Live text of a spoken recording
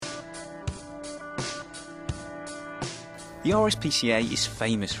The RSPCA is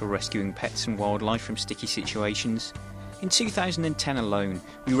famous for rescuing pets and wildlife from sticky situations. In 2010 alone,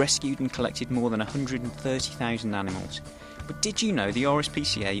 we rescued and collected more than 130,000 animals. But did you know the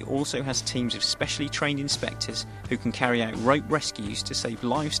RSPCA also has teams of specially trained inspectors who can carry out rope rescues to save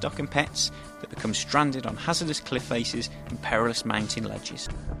livestock and pets that become stranded on hazardous cliff faces and perilous mountain ledges?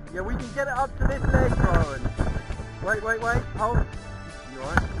 Yeah, we can get it up to this ledge, Rowan. Wait, hold. You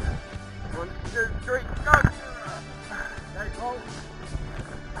alright? 1, 2, 3, go! Okay, hold.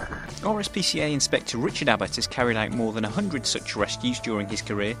 RSPCA Inspector Richard Abbott has carried out more than 100 such rescues during his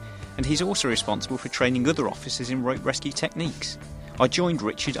career, and he's also responsible for training other officers in rope rescue techniques. I joined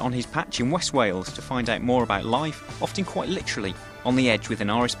Richard on his patch in West Wales to find out more about life, often quite literally, on the edge with an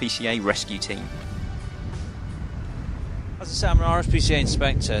RSPCA rescue team. As I say, I'm an RSPCA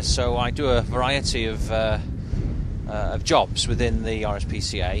inspector, so I do a variety of jobs within the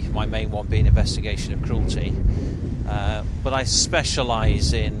RSPCA, my main one being investigation of cruelty. But I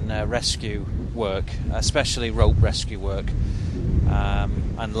specialise in rescue work, especially rope rescue work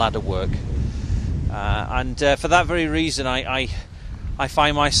and ladder work. And for that very reason, I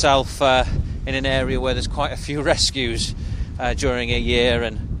find myself in an area where there's quite a few rescues during a year,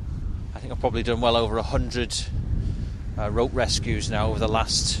 and I think I've probably done well over 100 rope rescues now over the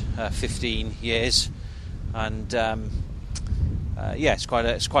last 15 years. And yeah, it's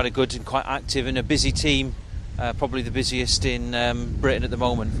quite a good and quite active and a busy team. Probably the busiest in Britain at the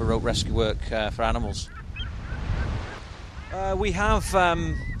moment for rope rescue work for animals. We have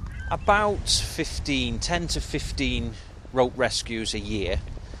about 10 to 15 rope rescues a year,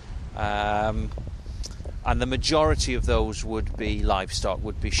 and the majority of those would be livestock,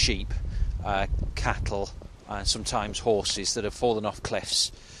 would be sheep, cattle, and sometimes horses that have fallen off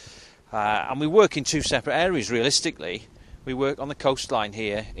cliffs. And we work in two separate areas realistically. We work on the coastline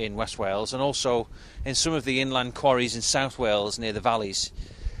here in West Wales and also in some of the inland quarries in South Wales near the valleys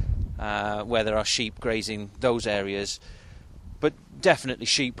where there are sheep grazing those areas. But definitely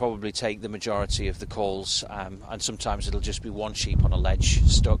sheep probably take the majority of the calls, and sometimes it'll just be one sheep on a ledge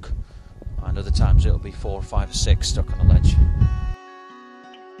stuck, and other times it'll be 4, 5 or 6 stuck on a ledge.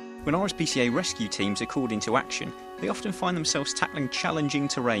 When RSPCA rescue teams are called into action, they often find themselves tackling challenging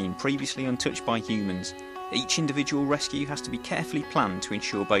terrain previously untouched by humans. Each individual rescue has to be carefully planned to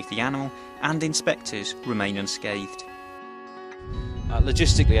ensure both the animal and inspectors remain unscathed.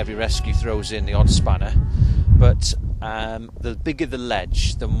 Logistically, every rescue throws in the odd spanner, but the bigger the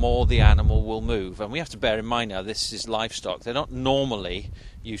ledge, the more the animal will move. And we have to bear in mind now, this is livestock. They're not normally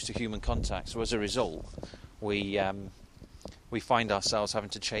used to human contact, so as a result, we find ourselves having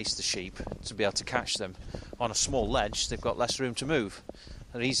to chase the sheep to be able to catch them. On a small ledge, they've got less room to move.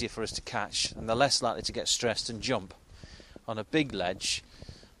 They're easier for us to catch, and they're less likely to get stressed and jump. On a big ledge,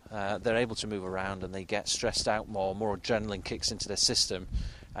 they're able to move around and they get stressed out more adrenaline kicks into their system,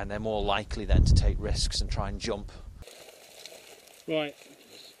 and they're more likely then to take risks and try and jump. Right,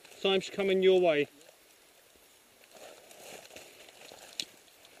 time's coming your way.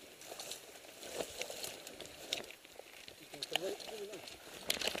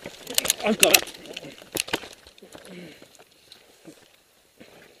 I've got it.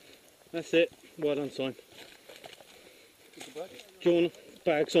 That's it. Well done, Simon. Do you want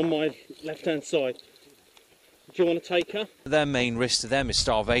bags on my left-hand side? Do you want to take her? Their main risk to them is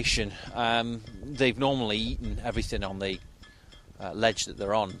starvation. They've normally eaten everything on the ledge that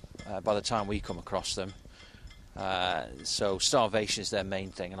they're on by the time we come across them. So starvation is their main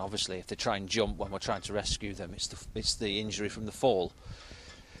thing, and obviously if they try and jump when we're trying to rescue them, it's the injury from the fall.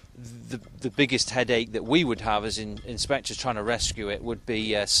 The biggest headache that we would have as inspectors trying to rescue it would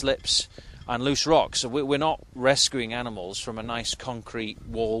be slips and loose rocks. So we're not rescuing animals from a nice concrete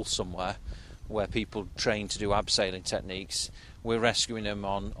wall somewhere where people train to do abseiling techniques. We're rescuing them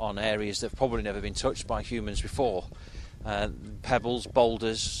on areas that have probably never been touched by humans before. Pebbles,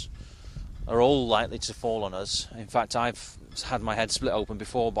 boulders are all likely to fall on us. In fact, I've had my head split open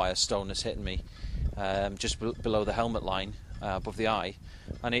before by a stone that's hitting me just below the helmet line, above the eye.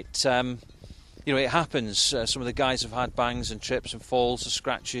 And it happens. Some of the guys have had bangs and trips and falls and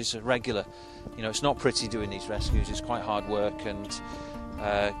scratches regular. It's not pretty doing these rescues. It's quite hard work, and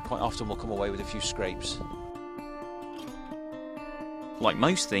quite often we'll come away with a few scrapes. Like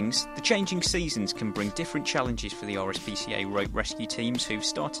most things, the changing seasons can bring different challenges for the RSPCA rope rescue teams, who've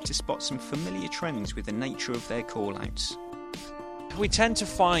started to spot some familiar trends with the nature of their call-outs. We tend to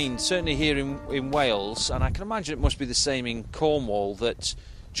find, certainly here in Wales, and I can imagine it must be the same in Cornwall, that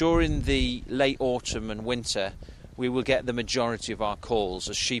during the late autumn and winter we will get the majority of our calls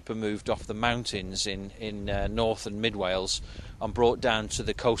as sheep are moved off the mountains in North and Mid Wales and brought down to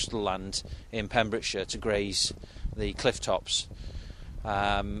the coastal land in Pembrokeshire to graze the cliff tops.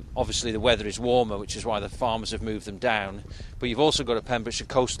 Obviously the weather is warmer, which is why the farmers have moved them down, but you've also got a Pembrokeshire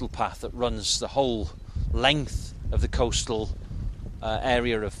coastal path that runs the whole length of the coastal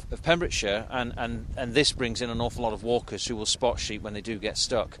area of Pembrokeshire, and this brings in an awful lot of walkers who will spot sheep when they do get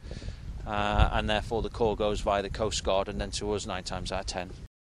stuck, and therefore the call goes via the Coast Guard and then to us 9 times out of 10.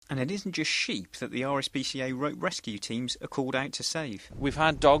 And it isn't just sheep that the RSPCA rope rescue teams are called out to save. We've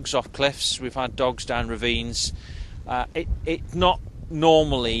had dogs off cliffs, we've had dogs down ravines. It's not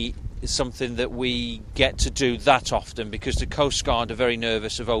normally something that we get to do that often, because the Coast Guard are very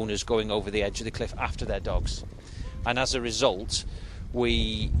nervous of owners going over the edge of the cliff after their dogs, and as a result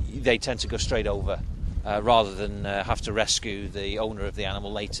they tend to go straight over rather than have to rescue the owner of the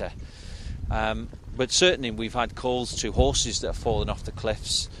animal later. But certainly we've had calls to horses that have fallen off the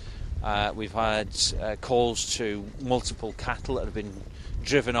cliffs. We've had calls to multiple cattle that have been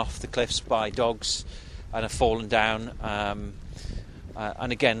driven off the cliffs by dogs and have fallen down.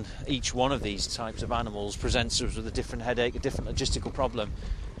 And again, each one of these types of animals presents us with a different headache, a different logistical problem.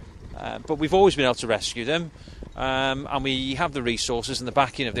 But we've always been able to rescue them, and we have the resources and the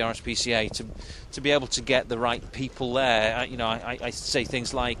backing of the RSPCA to be able to get the right people there. I say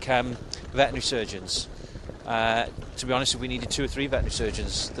things like veterinary surgeons. To be honest, if we needed 2 or 3 veterinary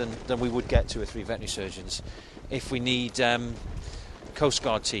surgeons, then we would get 2 or 3 veterinary surgeons. If we need Coast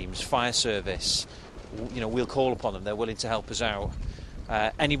Guard teams, fire service, we'll call upon them. They're willing to help us out.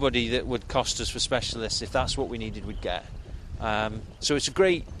 Anybody that would cost us for specialists, if that's what we needed, we'd get. So it's a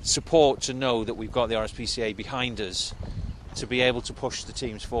great support to know that we've got the RSPCA behind us to be able to push the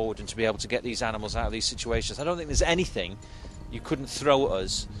teams forward and to be able to get these animals out of these situations. I don't think there's anything you couldn't throw at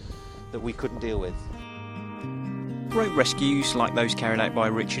us that we couldn't deal with. Rope rescues, like those carried out by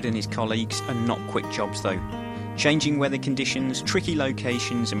Richard and his colleagues, are not quick jobs though. Changing weather conditions, tricky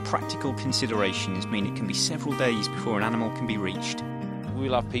locations and practical considerations mean it can be several days before an animal can be reached.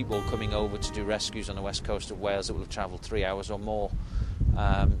 We'll have people coming over to do rescues on the west coast of Wales that will have travelled 3 hours or more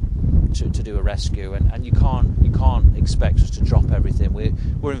to do a rescue, and you can't expect us to drop everything.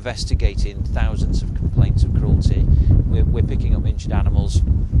 We're investigating thousands of complaints of cruelty. We're picking up injured animals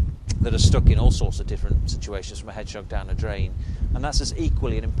that are stuck in all sorts of different situations, from a hedgehog down a drain, and that's as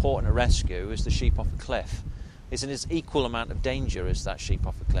equally an important a rescue as the sheep off a cliff. It's an equal amount of danger as that sheep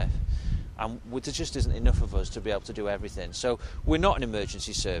off a cliff. And there just isn't enough of us to be able to do everything. So we're not an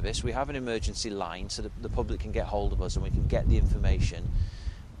emergency service. We have an emergency line so that the public can get hold of us and we can get the information.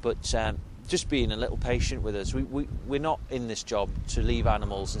 But just being a little patient with us. We're not in this job to leave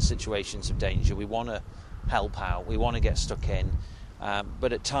animals in situations of danger. We want to help out. We want to get stuck in.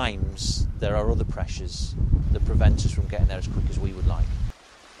 But at times there are other pressures that prevent us from getting there as quick as we would like.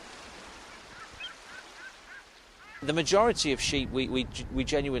 The majority of sheep we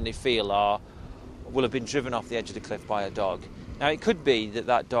genuinely feel will have been driven off the edge of the cliff by a dog. Now it could be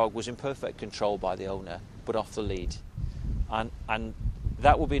that dog was in perfect control by the owner, but off the lead, and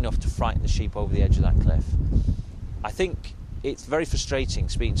that will be enough to frighten the sheep over the edge of that cliff. I think it's very frustrating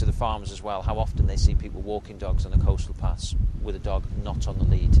speaking to the farmers as well, how often they see people walking dogs on the coastal paths with a dog not on the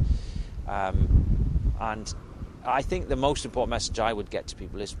lead. And I think the most important message I would get to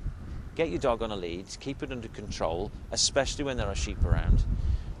people is get your dog on a lead, keep it under control, especially when there are sheep around.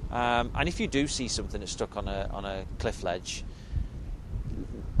 And if you do see something that's stuck on a cliff ledge,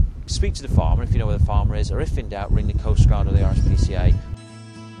 speak to the farmer if you know where the farmer is, or if in doubt, ring the Coast Guard or the RSPCA.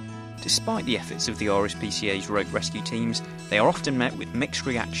 Despite the efforts of the RSPCA's rope rescue teams, they are often met with mixed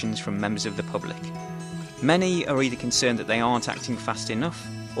reactions from members of the public. Many are either concerned that they aren't acting fast enough,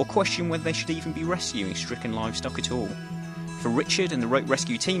 or question whether they should even be rescuing stricken livestock at all. For Richard and the rope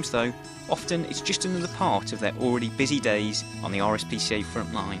rescue teams though, often it's just another part of their already busy days on the RSPCA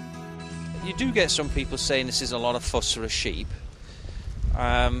front line. You do get some people saying this is a lot of fuss for a sheep.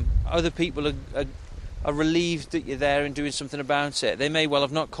 Other people are relieved that you're there and doing something about it. They may well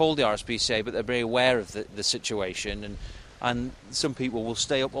have not called the RSPCA, but they're very aware of the situation, and some people will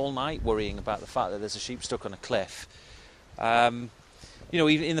stay up all night worrying about the fact that there's a sheep stuck on a cliff. Even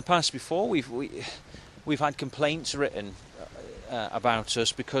in the past before, we've had complaints written about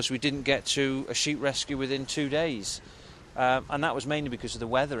us because we didn't get to a sheep rescue within 2 days, and that was mainly because of the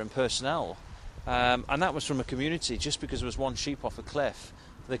weather and personnel, and that was from a community. Just because there was one sheep off a cliff,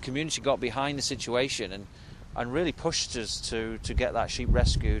 the community got behind the situation and really pushed us to get that sheep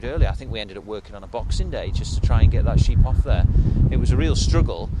rescued early. I think we ended up working on a Boxing Day just to try and get that sheep off there. It was a real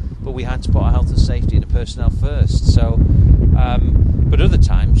struggle, but we had to put our health and safety and the personnel first. So, but other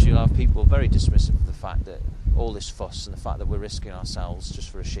times you'll have people very dismissive of the fact that all this fuss and the fact that we're risking ourselves just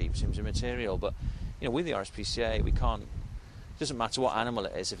for a sheep seems immaterial. But with the RSPCA, we can't. It doesn't matter what animal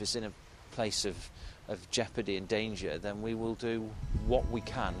it is. If it's in a place of of jeopardy and danger, then we will do what we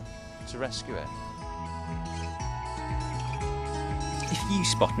can to rescue it. If you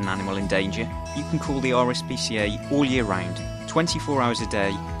spot an animal in danger, you can call the RSPCA all year round, 24 hours a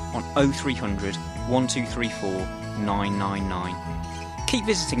day, on 0300 1234 999. Keep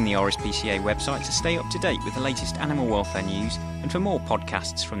visiting the RSPCA website to stay up to date with the latest animal welfare news and for more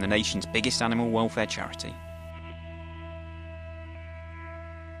podcasts from the nation's biggest animal welfare charity.